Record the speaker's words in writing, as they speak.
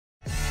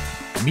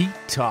Meet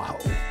Tahoe.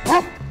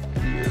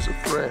 He is a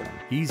friend.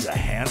 He's a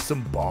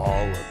handsome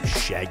ball of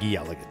shaggy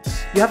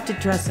elegance. You have to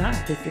dress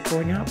up if you're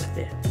going out with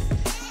it.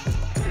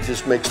 It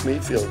just makes me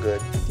feel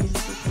good. He's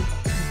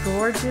a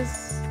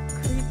gorgeous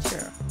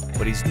creature.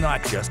 But he's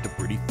not just a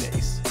pretty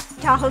face.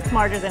 Tahoe's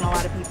smarter than a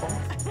lot of people.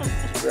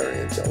 He's a very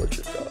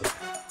intelligent dog.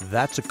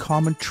 That's a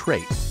common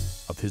trait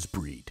of his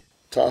breed.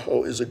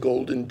 Tahoe is a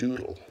golden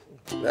doodle.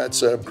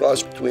 That's a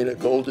cross between a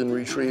golden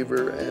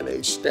retriever and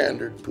a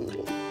standard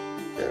poodle.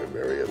 They're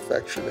very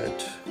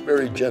affectionate,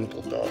 very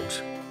gentle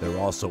dogs. They're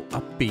also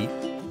upbeat,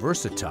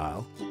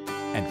 versatile,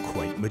 and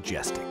quite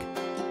majestic.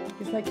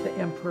 He's like the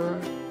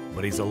emperor.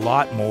 But he's a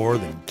lot more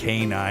than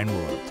canine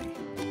royalty.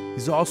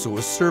 He's also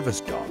a service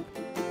dog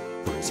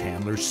for his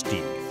handler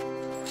Steve,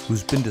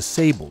 who's been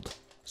disabled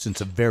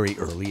since a very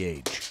early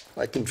age.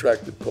 I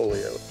contracted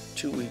polio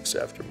 2 weeks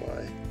after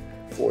my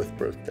 4th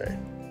birthday.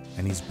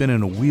 And he's been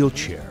in a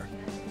wheelchair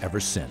ever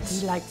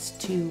since. He likes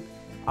to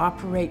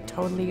operate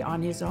totally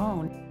on his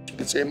own. You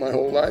could say my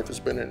whole life has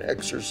been an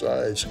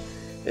exercise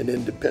in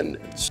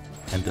independence.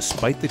 And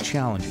despite the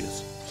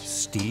challenges,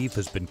 Steve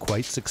has been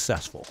quite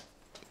successful.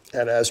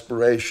 Had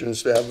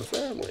aspirations to have a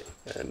family,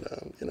 and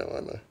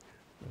I'm a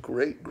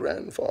great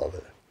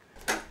grandfather.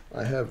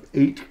 I have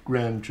 8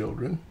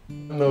 grandchildren.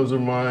 And those are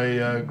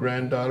my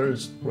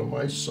granddaughters from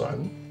my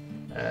son,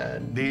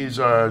 and these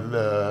are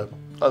the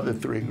other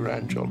 3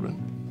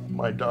 grandchildren,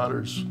 my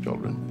daughter's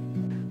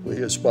children. We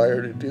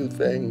aspire to do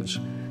things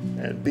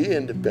and be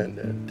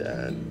independent,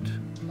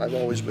 and I've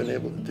always been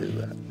able to do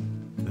that.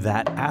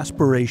 That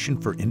aspiration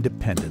for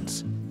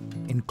independence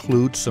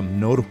includes some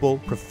notable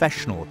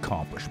professional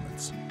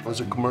accomplishments. I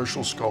was a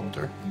commercial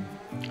sculptor.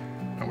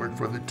 I worked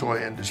for the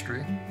toy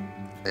industry.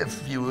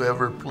 If you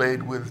ever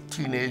played with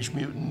Teenage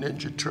Mutant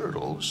Ninja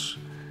Turtles,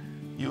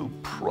 you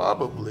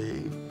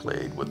probably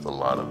played with a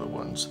lot of the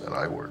ones that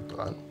I worked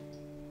on.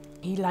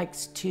 He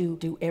likes to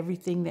do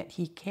everything that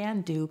he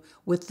can do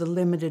with the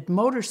limited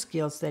motor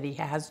skills that he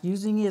has,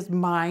 using his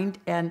mind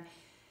and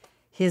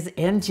his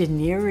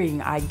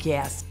engineering, I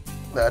guess.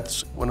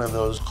 That's one of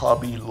those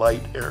hobby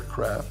light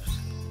aircrafts.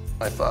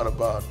 I thought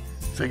about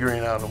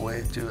figuring out a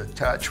way to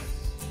attach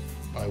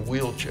my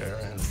wheelchair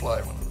and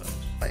fly one of those.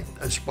 I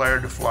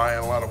aspired to fly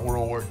a lot of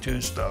World War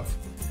II stuff.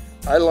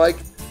 I like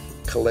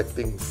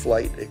collecting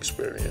flight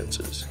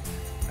experiences.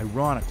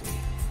 Ironically,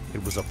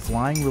 it was a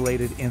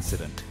flying-related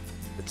incident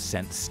that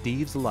sent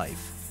Steve's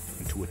life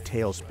into a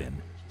tailspin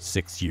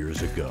 6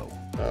 years ago.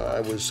 I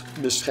was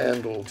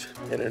mishandled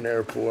in an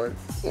airport.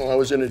 Well, I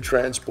was in a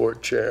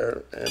transport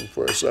chair, and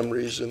for some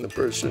reason the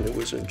person who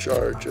was in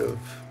charge of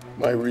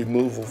my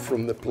removal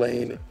from the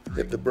plane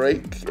hit the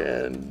brake,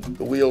 and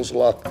the wheels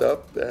locked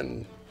up,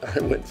 and I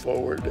went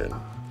forward and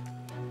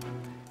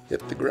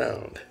hit the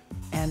ground.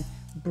 And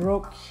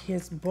broke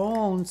his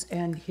bones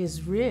and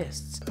his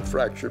wrists. I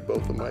fractured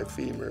both of my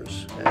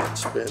femurs and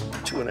spent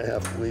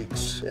 2.5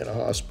 weeks in a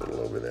hospital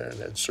over there and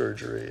had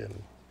surgery,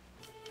 and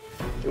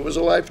it was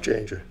a life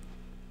changer.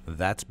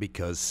 That's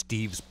because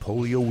Steve's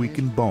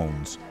polio-weakened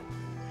bones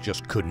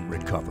just couldn't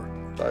recover.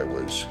 I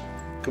was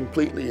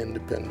completely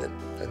independent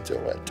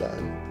until that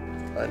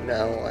time, and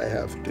now I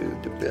have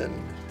to depend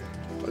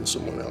on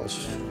someone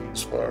else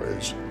as far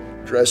as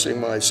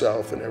dressing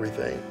myself and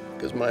everything,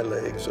 because my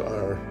legs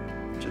are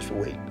just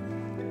weight.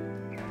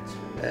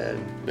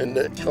 And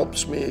it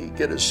helps me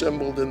get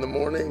assembled in the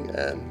morning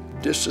and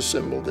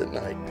disassembled at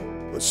night.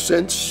 But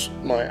since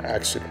my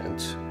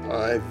accident,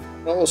 I've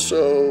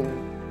also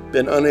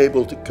been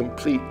unable to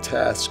complete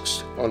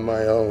tasks on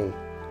my own.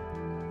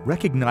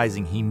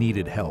 Recognizing he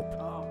needed help,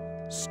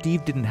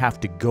 Steve didn't have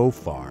to go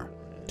far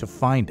to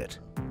find it.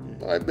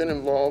 I've been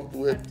involved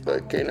with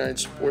canine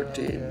support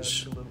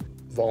teams,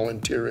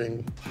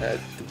 volunteering at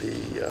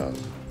the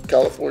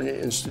California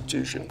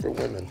Institution for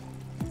Women.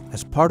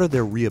 As part of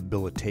their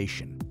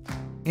rehabilitation,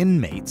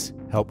 inmates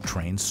help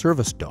train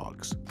service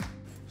dogs.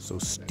 So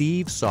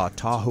Steve saw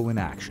Tahoe in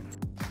action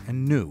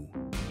and knew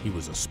he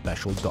was a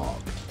special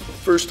dog. The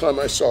first time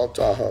I saw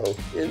Tahoe,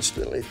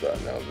 instantly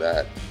thought, now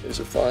that is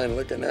a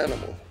fine-looking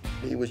animal.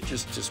 He was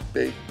just this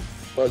big,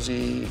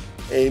 fuzzy,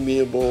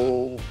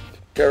 amiable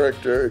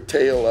character,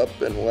 tail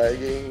up and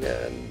wagging,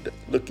 and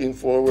looking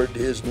forward to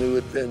his new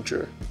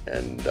adventure.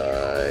 And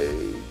I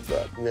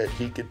thought that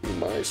he could be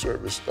my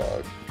service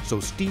dog. So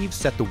Steve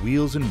set the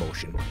wheels in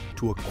motion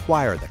to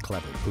acquire the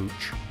clever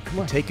pooch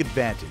and take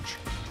advantage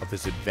of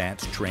his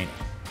advanced training.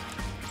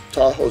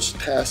 Tahoe's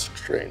task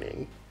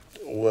training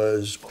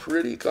was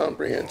pretty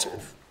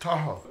comprehensive.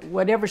 Tahoe.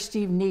 Whatever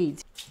Steve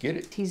needs, Get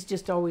it. he's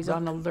just always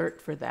on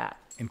alert for that.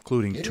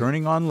 Including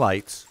turning on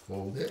lights,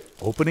 Hold it.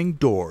 opening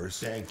doors,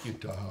 Thank you,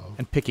 Tahoe.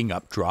 and picking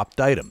up dropped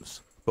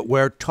items. But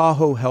where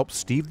Tahoe helps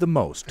Steve the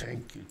most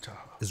Thank you, Tahoe.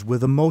 is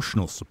with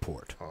emotional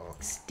support.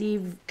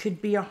 Steve could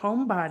be a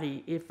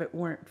homebody if it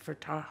weren't for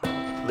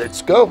Tahoe.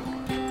 Let's go.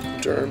 In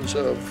terms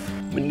of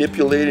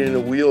manipulating a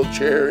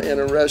wheelchair in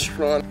a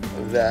restaurant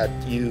that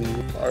you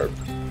are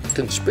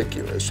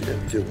conspicuous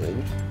in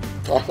doing,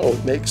 Tahoe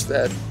makes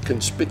that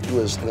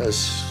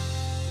conspicuousness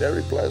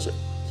very pleasant.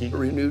 He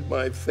renewed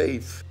my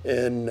faith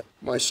in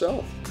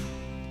myself.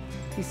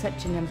 He's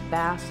such an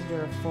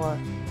ambassador for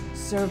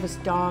service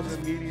dogs.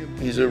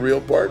 He's a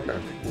real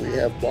partner. We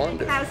have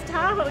bonded. How's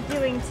Tahoe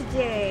doing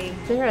today?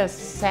 They're a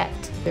set.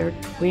 They're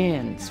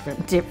twins from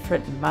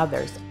different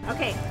mothers.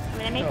 Okay, I'm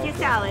gonna make you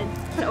salad.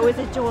 It's always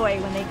a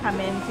joy when they come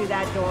in through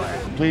that door.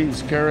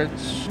 Please,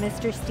 carrots.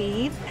 Mr.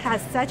 Steve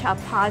has such a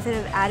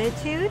positive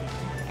attitude,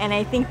 and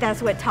I think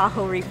that's what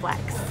Tahoe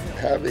reflects.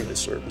 Having a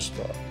service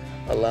dog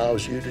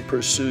allows you to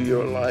pursue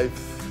your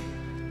life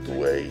the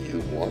way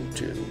you want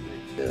to.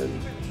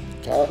 And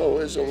Tahoe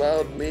has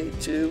allowed me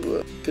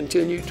to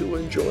continue to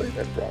enjoy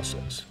that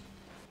process.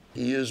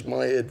 He is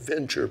my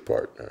adventure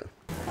partner.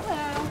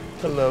 Hello.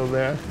 Hello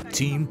there.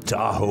 Team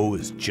Tahoe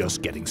is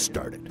just getting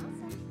started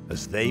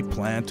as they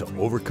plan to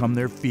overcome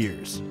their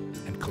fears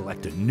and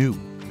collect a new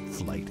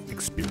flight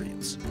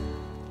experience.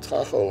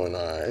 Tahoe and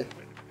I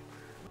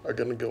are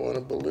going to go on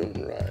a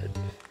balloon ride.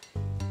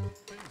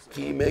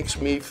 He makes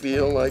me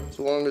feel like as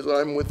long as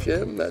I'm with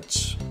him,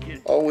 that's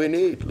all we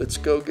need. Let's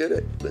go get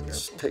it.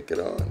 Let's take it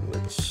on.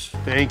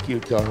 Thank you,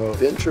 Tahoe.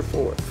 Venture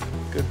forth.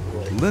 Good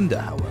boy. Linda,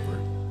 however,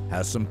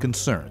 has some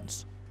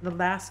concerns. The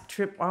last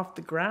trip off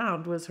the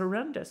ground was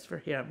horrendous for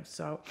him,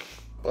 so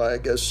Well, I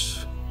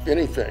guess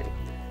anything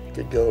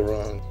could go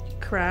wrong.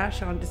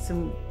 crash onto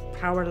some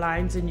power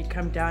lines and you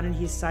come down and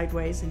he's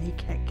sideways and he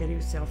can't get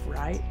himself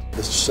right.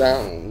 The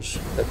sounds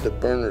that the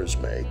burners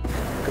make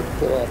could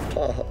put off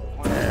Tahoe.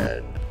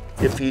 And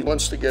if he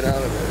wants to get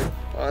out of it,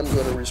 I'm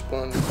going to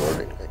respond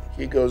accordingly.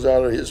 He goes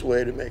out of his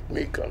way to make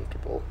me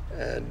comfortable,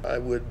 and I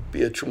would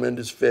be a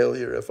tremendous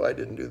failure if I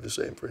didn't do the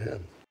same for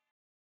him.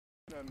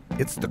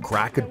 It's the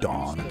crack of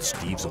dawn and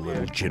Steve's a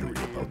little jittery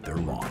about their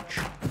launch.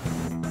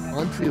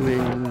 I'm feeling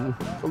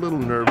a little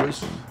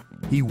nervous.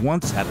 He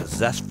once had a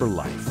zest for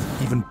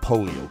life, even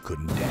polio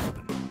couldn't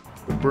dampen.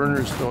 The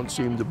burners don't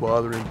seem to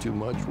bother him too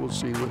much. We'll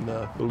see when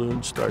the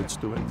balloon starts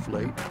to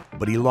inflate.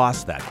 But he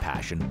lost that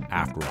passion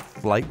after a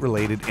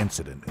flight-related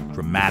incident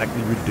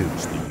dramatically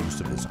reduced the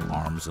use of his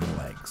arms and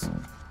legs.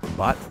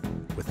 But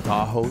with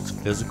Tahoe's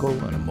physical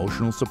and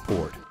emotional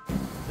support,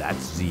 that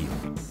zeal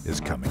is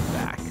coming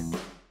back.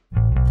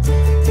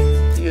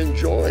 He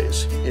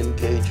enjoys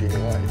engaging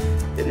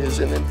life. It is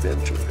an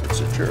adventure,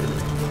 it's a journey,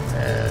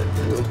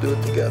 and we'll do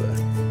it together.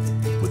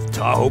 With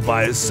Tahoe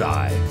by his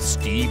side,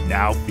 Steve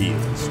now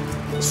feels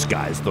the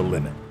sky's the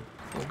limit.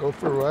 I'll go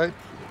for a ride.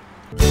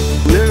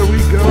 There we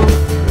go.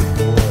 Good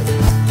boy.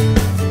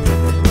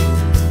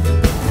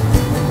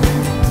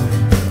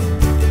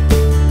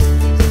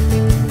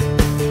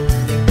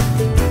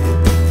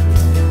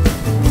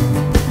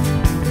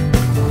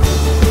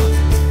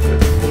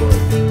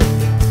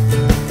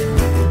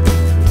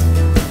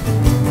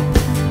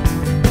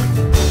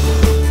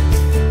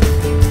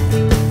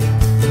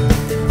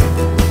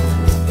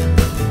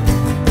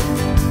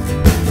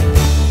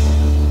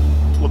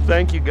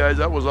 Thank you guys,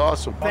 that was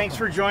awesome. Thanks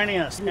for joining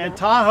us. And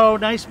Tahoe,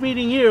 nice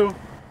meeting you.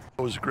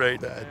 It was great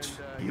that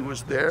he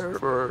was there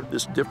for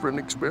this different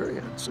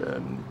experience,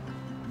 and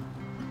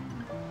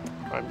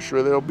I'm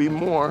sure there'll be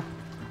more.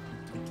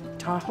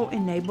 Tahoe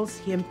enables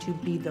him to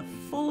be the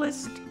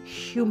fullest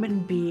human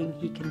being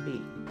he can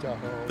be.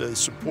 The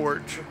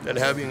support that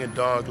having a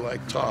dog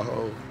like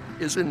Tahoe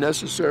isn't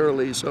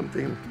necessarily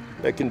something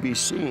that can be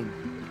seen.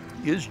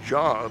 His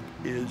job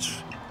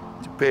is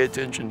to pay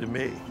attention to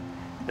me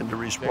and to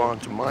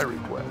respond to my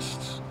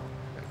requests.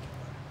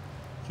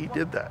 He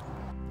did that.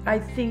 I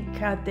think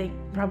they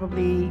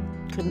probably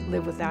couldn't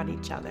live without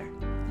each other.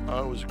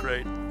 Oh, it was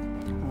great.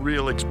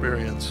 Real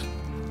experience.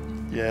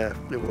 Yeah,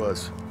 it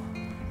was.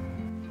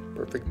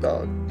 Perfect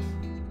dog.